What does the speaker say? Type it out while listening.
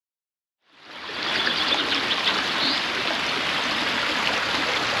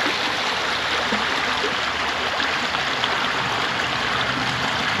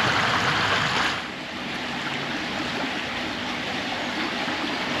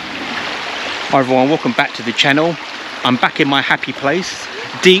Hi everyone, welcome back to the channel. I'm back in my happy place,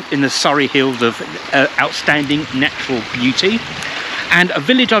 deep in the Surrey Hills of outstanding natural beauty, and a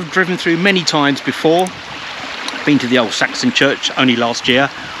village I've driven through many times before. Been to the old Saxon Church only last year.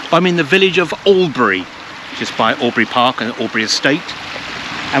 I'm in the village of Albury, just by Albury Park and Albury Estate.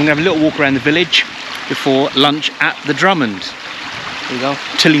 I'm going to have a little walk around the village before lunch at the Drummonds. There you go,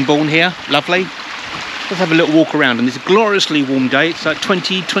 Tillingbourne here, lovely. Let's have a little walk around on this gloriously warm day. It's like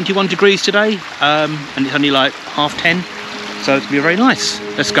 21 degrees today, and it's only like 10:30, so it's going to be very nice.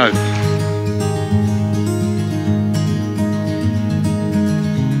 Let's go.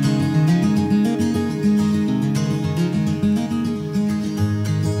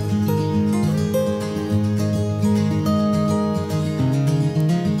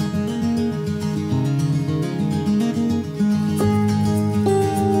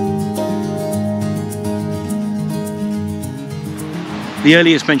 The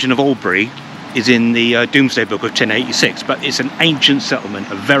earliest mention of Albury is in the Domesday Book of 1086, but it's an ancient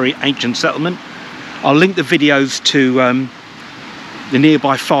settlement, a very ancient settlement. I'll link the videos to the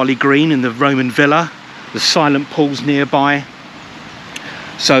nearby Farley Green and the Roman Villa, the silent pools nearby.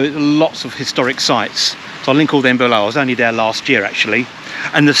 So lots of historic sites. So I'll link all them below. I was only there last year actually.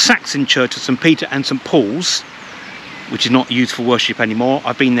 And the Saxon Church of St Peter and St Paul's, which is not used for worship anymore.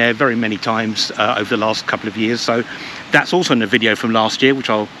 I've been there very many times over the last couple of years, so that's also in a video from last year, which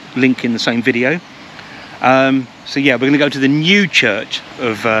I'll link in the same video. So yeah, we're going to go to the new church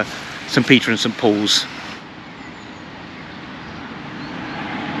of St Peter and St Paul's.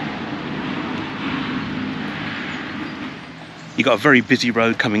 You've got a very busy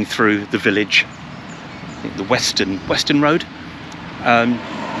road coming through the village, I think the Western Road.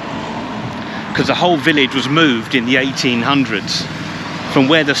 Because the whole village was moved in the 1800s from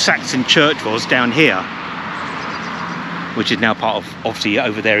where the Saxon Church was down here, which is now part of, obviously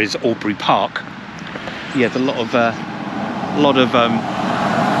over there is Albury Park. Yeah, there's a lot of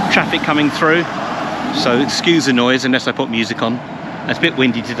traffic coming through, so excuse the noise unless I put music on. It's a bit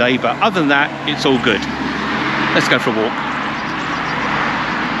windy today, but other than that, it's all good. Let's go for a walk.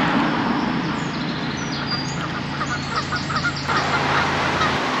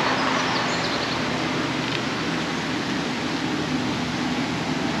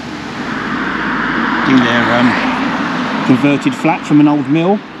 Converted flat from an old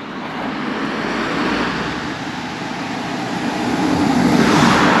mill.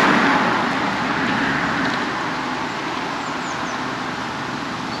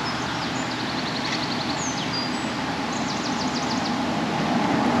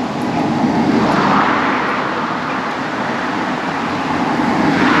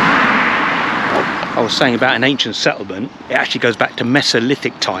 I was saying about an ancient settlement, it actually goes back to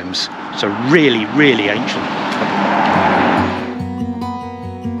Mesolithic times, so really, really ancient.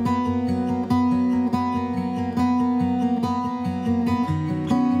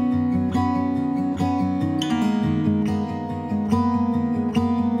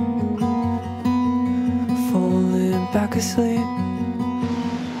 Back asleep.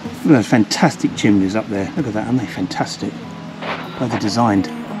 Look at those fantastic chimneys up there. Look at that, aren't they fantastic? How they're designed.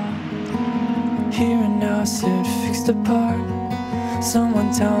 Here and now sit fixed apart.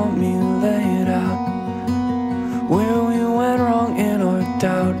 Someone tell me, lay it out. Where we went wrong in our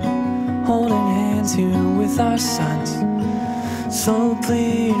doubt. Holding hands here with our sons. So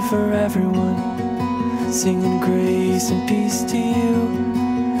plead for everyone. Singing grace and peace to you.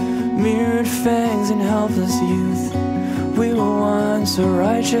 Mirrored fangs and helpless youth. We were once a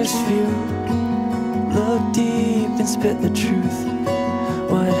righteous few. Look deep and spit the truth.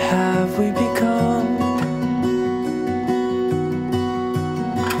 What have we become?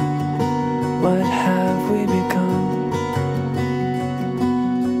 What have we become?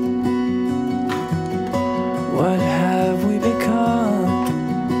 What have we become?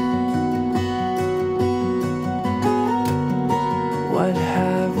 What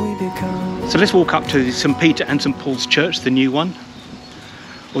have we become? So let's walk up to St Peter and St Paul's Church, the new one.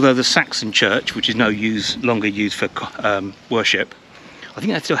 Although the Saxon Church, which is no longer used for worship, I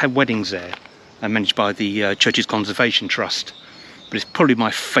think they still have weddings there, managed by the Church's Conservation Trust. But it's probably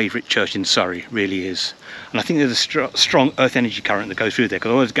my favourite church in Surrey, really is. And I think there's a strong earth energy current that goes through there, because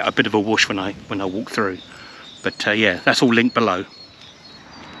I always get a bit of a whoosh when I walk through. But yeah, that's all linked below.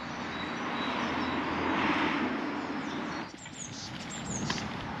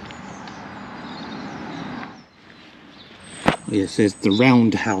 Yes, there's the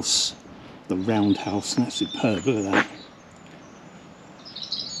roundhouse. The roundhouse, and that's superb, look at that.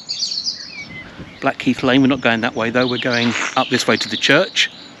 Blackheath Lane, we're not going that way though, we're going up this way to the church,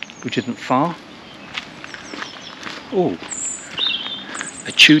 which isn't far. Oh,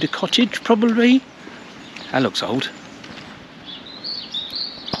 A Tudor cottage, probably. That looks old.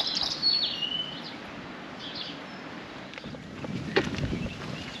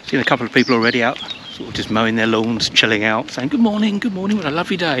 Seen a couple of people already out, sort of just mowing their lawns, chilling out, saying good morning, what a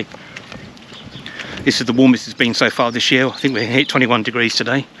lovely day. This is the warmest it's been so far this year. I think we're hit 21 degrees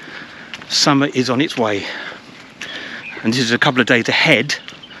today. Summer is on its way. And this is a couple of days ahead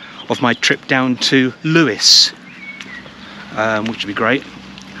of my trip down to Lewes, which will be great.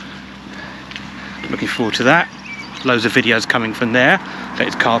 Looking forward to that. Loads of videos coming from there. Let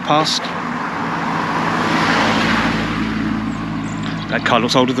his car past. That car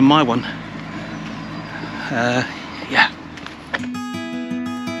looks older than my one. Yeah.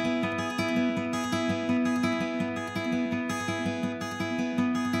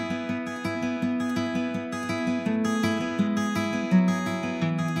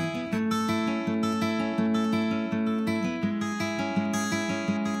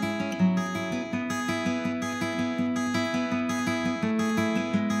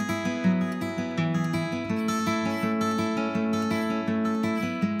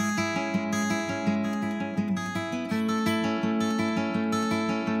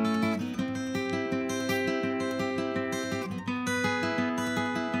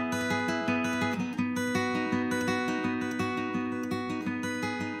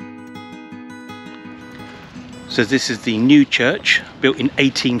 So this is the new church, built in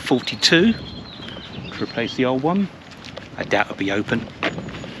 1842 to replace the old one. I doubt it'll be open.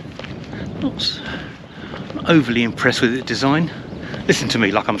 Not overly impressed with the design. Listen to me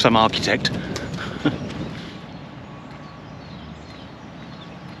like I'm some architect.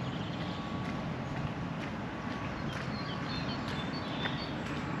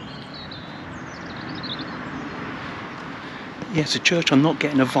 Yeah, it's a church I'm not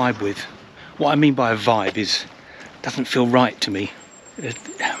getting a vibe with. What I mean by a vibe is, it doesn't feel right to me.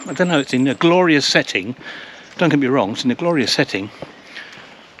 I don't know, it's in a glorious setting. Don't get me wrong, it's in a glorious setting.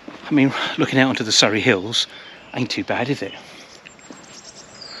 I mean, looking out onto the Surrey Hills ain't too bad, is it?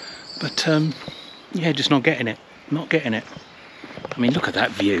 But yeah, just not getting it. Not getting it. I mean, look at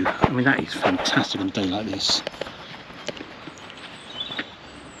that view. I mean, that is fantastic on a day like this.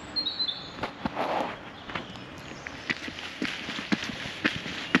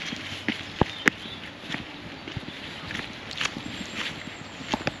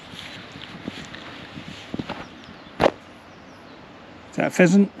 Is that a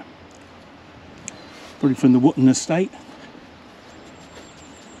pheasant? Probably from the Wootton estate.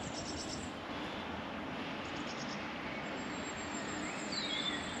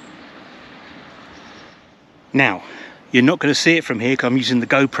 Now, you're not going to see it from here because I'm using the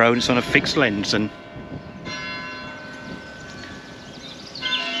GoPro and it's on a fixed lens, and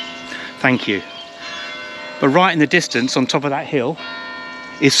thank you. But right in the distance on top of that hill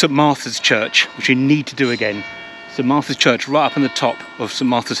is St Martha's Church, which you need to do again. St Martha's Church right up on the top of St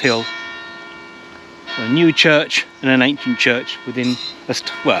Martha's Hill. So a new church and an ancient church within a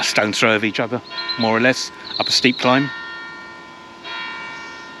stone's throw of each other, more or less, up a steep climb.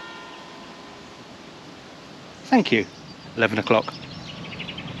 Thank you. 11 o'clock.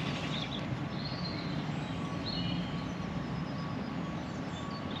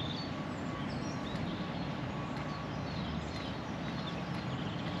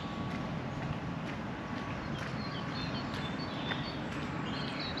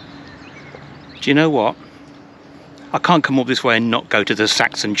 Do you know what? I can't come up this way and not go to the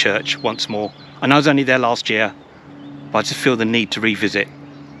Saxon Church once more. I know I was only there last year, but I just feel the need to revisit,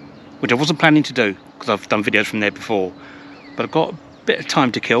 which I wasn't planning to do because I've done videos from there before. But I've got a bit of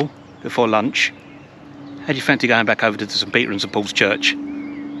time to kill before lunch. How do you fancy going back over to the St Peter and St Paul's Church?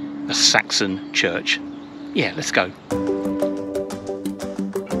 A Saxon church. Yeah, let's go.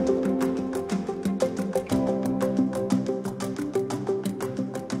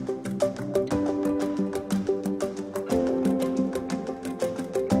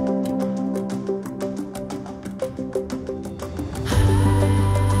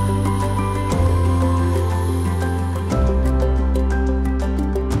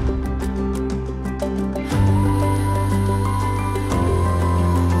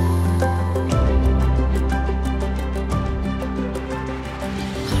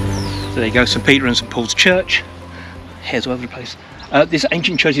 So there you go, St Peter and St Paul's Church. Hairs all over the place. This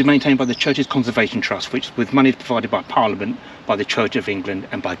ancient church is maintained by the Church's Conservation Trust, which with money provided by Parliament, by the Church of England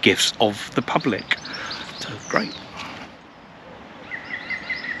and by gifts of the public. So great.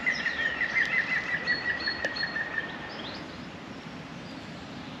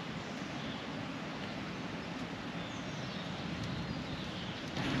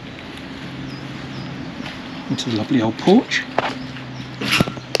 Into the lovely old porch.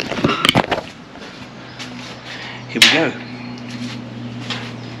 Here we go.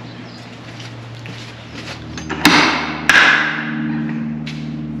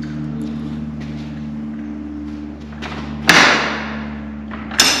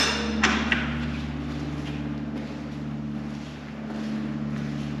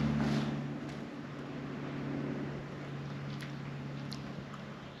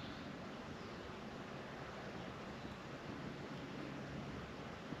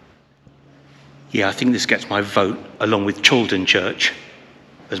 Yeah, I think this gets my vote, along with Chaldon Church,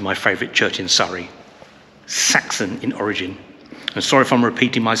 as my favourite church in Surrey. Saxon in origin. And sorry if I'm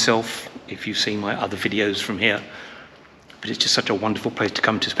repeating myself, if you've seen my other videos from here, but it's just such a wonderful place to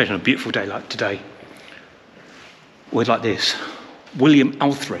come to, especially on a beautiful day like today. Words like this: William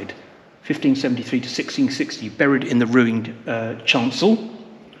Alfred, 1573 to 1660, buried in the ruined chancel.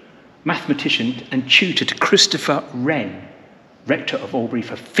 Mathematician and tutor to Christopher Wren, rector of Albury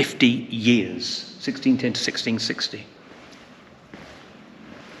for 50 years, 1610 to 1660.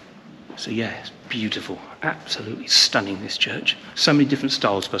 So yeah, it's beautiful, absolutely stunning, this church. So many different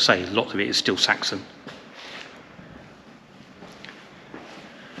styles, per se, lots of it is still Saxon.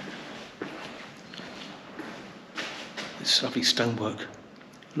 It's lovely stonework,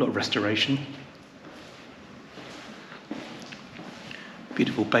 a lot of restoration.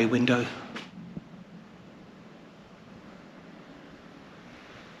 Beautiful bay window.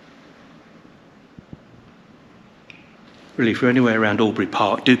 Really, if you're anywhere around Albury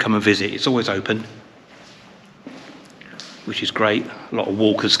Park, do come and visit. It's always open, which is great. A lot of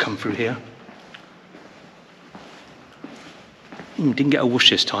walkers come through here. Didn't get a whoosh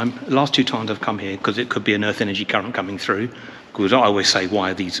this time. The last two times I've come here, because it could be an earth energy current coming through, because I always say,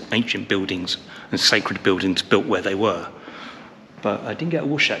 why are these ancient buildings and sacred buildings built where they were? But I didn't get a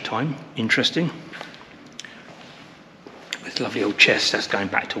whoosh that time. Interesting. This lovely old chest, that's going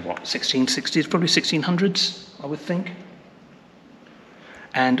back to what, 1660s, probably 1600s, I would think.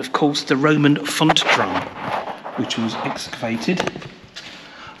 And of course the Roman font drum, which was excavated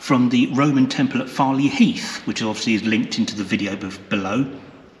from the Roman temple at Farley Heath, which obviously is linked into the video below.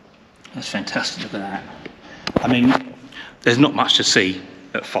 That's fantastic, look at that. I mean, there's not much to see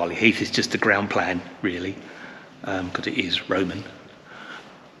at Farley Heath, it's just the ground plan, really, because it is Roman.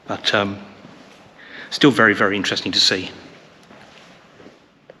 But still very, very interesting to see.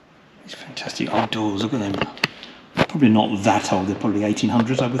 These fantastic old doors, look at them. Probably not that old, they're probably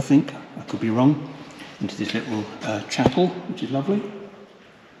 1800s, I would think. I could be wrong. Into this little chapel, which is lovely.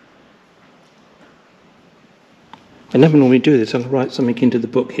 I never normally do this, I'll write something into the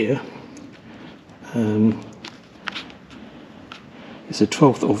book here. It's the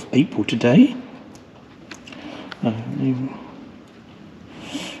 12th of April today.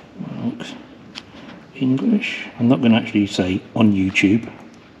 English. I'm not going to actually say on YouTube.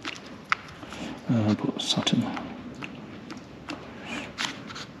 But Sutton.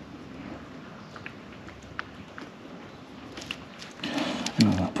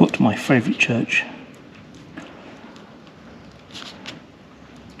 And I'll put my favourite church.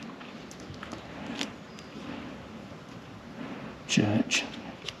 Church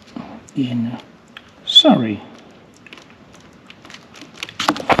in Surrey.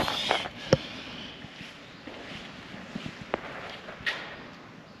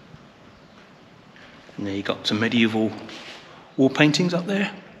 And there you got some medieval wall paintings up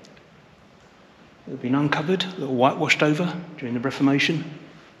there. They've been uncovered, a little whitewashed over during the Reformation.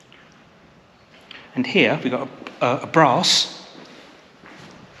 And here we've got a brass.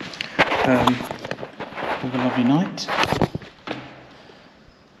 Have a lovely night.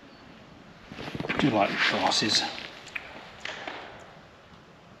 I do like brasses.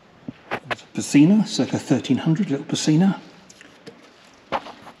 There's a piscina, circa 1300, little piscina.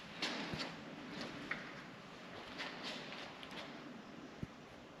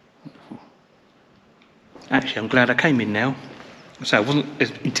 Actually, I'm glad I came in now. So I wasn't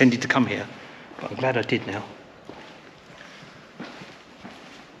intended to come here, but I'm glad I did now.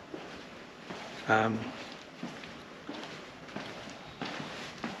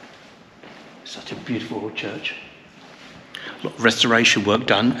 Such a beautiful old church. A lot of restoration work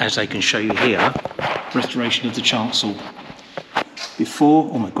done, as they can show you here. Restoration of the chancel. Before,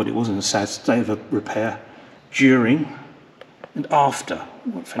 oh my God, it was in a sad state of repair. During and after.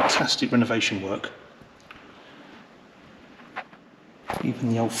 What fantastic renovation work. Even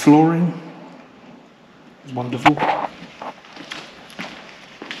the old flooring is wonderful.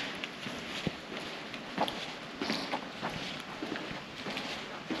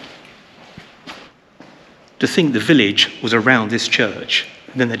 To think the village was around this church,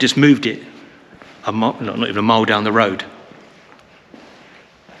 and then they just moved it a mile, not even a mile down the road.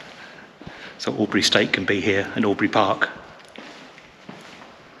 So Albury State can be here and Albury Park. I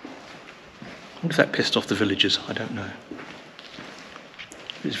wonder if that pissed off the villagers, I don't know.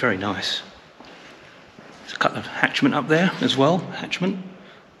 It's very nice. There's a couple of hatchment up there as well, hatchment,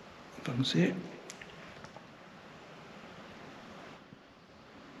 if I can see it.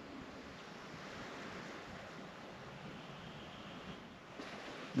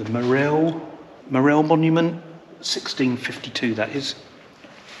 The Morel Monument, 1652 that is.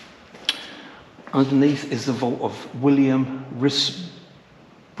 Underneath is the vault of William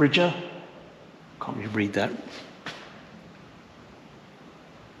Risbridger. Can't really read that.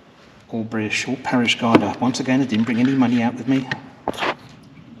 Albury, a short parish guide. Once again, I didn't bring any money out with me, so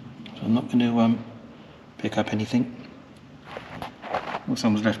I'm not going to pick up anything. Well,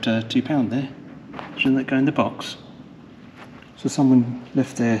 someone's left £2 there. Shouldn't that go in the box? So someone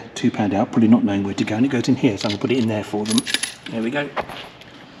left their £2 out, probably not knowing where to go, and it goes in here, so I'm going to put it in there for them. There we go.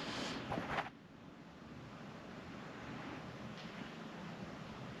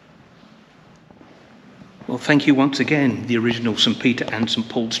 Well, thank you once again, the original St Peter and St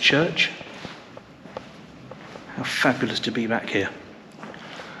Paul's Church. How fabulous to be back here.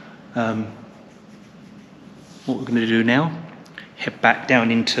 What we're going to do now, head back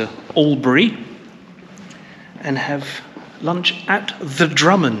down into Albury and have lunch at the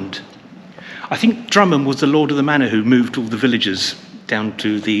Drummond. I think Drummond was the lord of the manor who moved all the villagers down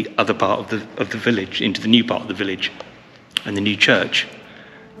to the other part of the village, into the new part of the village and the new church.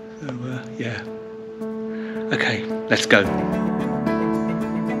 So, yeah. Okay, let's go.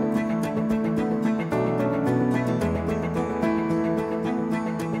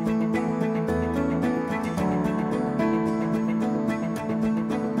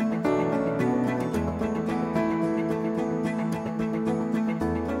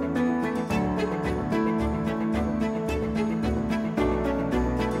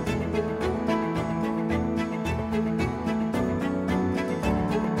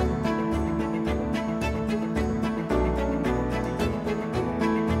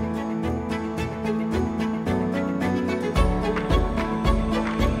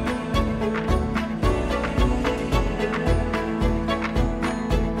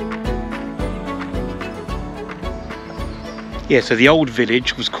 Yeah, so the old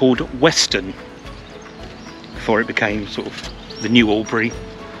village was called Weston before it became sort of the New Albury.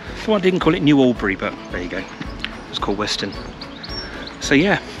 So I didn't call it New Albury, but there you go. It's called Weston. So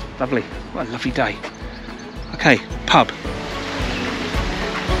yeah, lovely. What a lovely day. Okay, pub.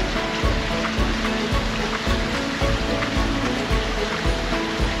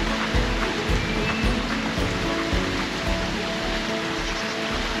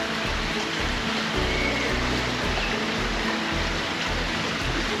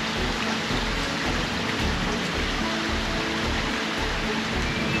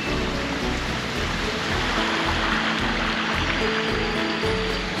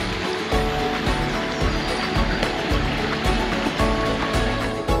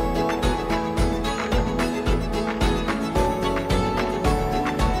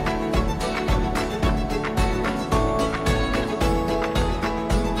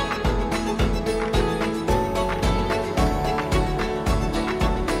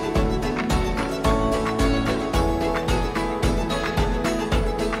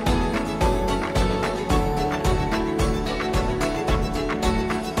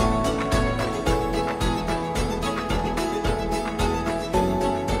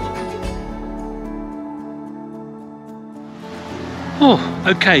 Oh,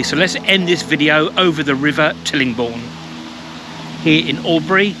 okay, so let's end this video over the River Tillingbourne. Here in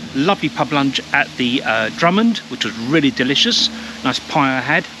Albury, lovely pub lunch at the Drummond, which was really delicious. Nice pie I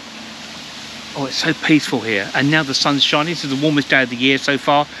had. Oh, it's so peaceful here. And now the sun's shining. This is the warmest day of the year so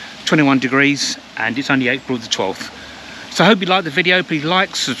far, 21 degrees, and it's only April the 12th. So I hope you liked the video. Please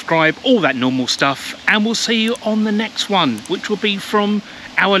like, subscribe, all that normal stuff. And we'll see you on the next one, which will be from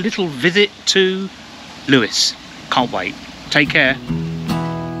our little visit to Lewes. Can't wait. Take care.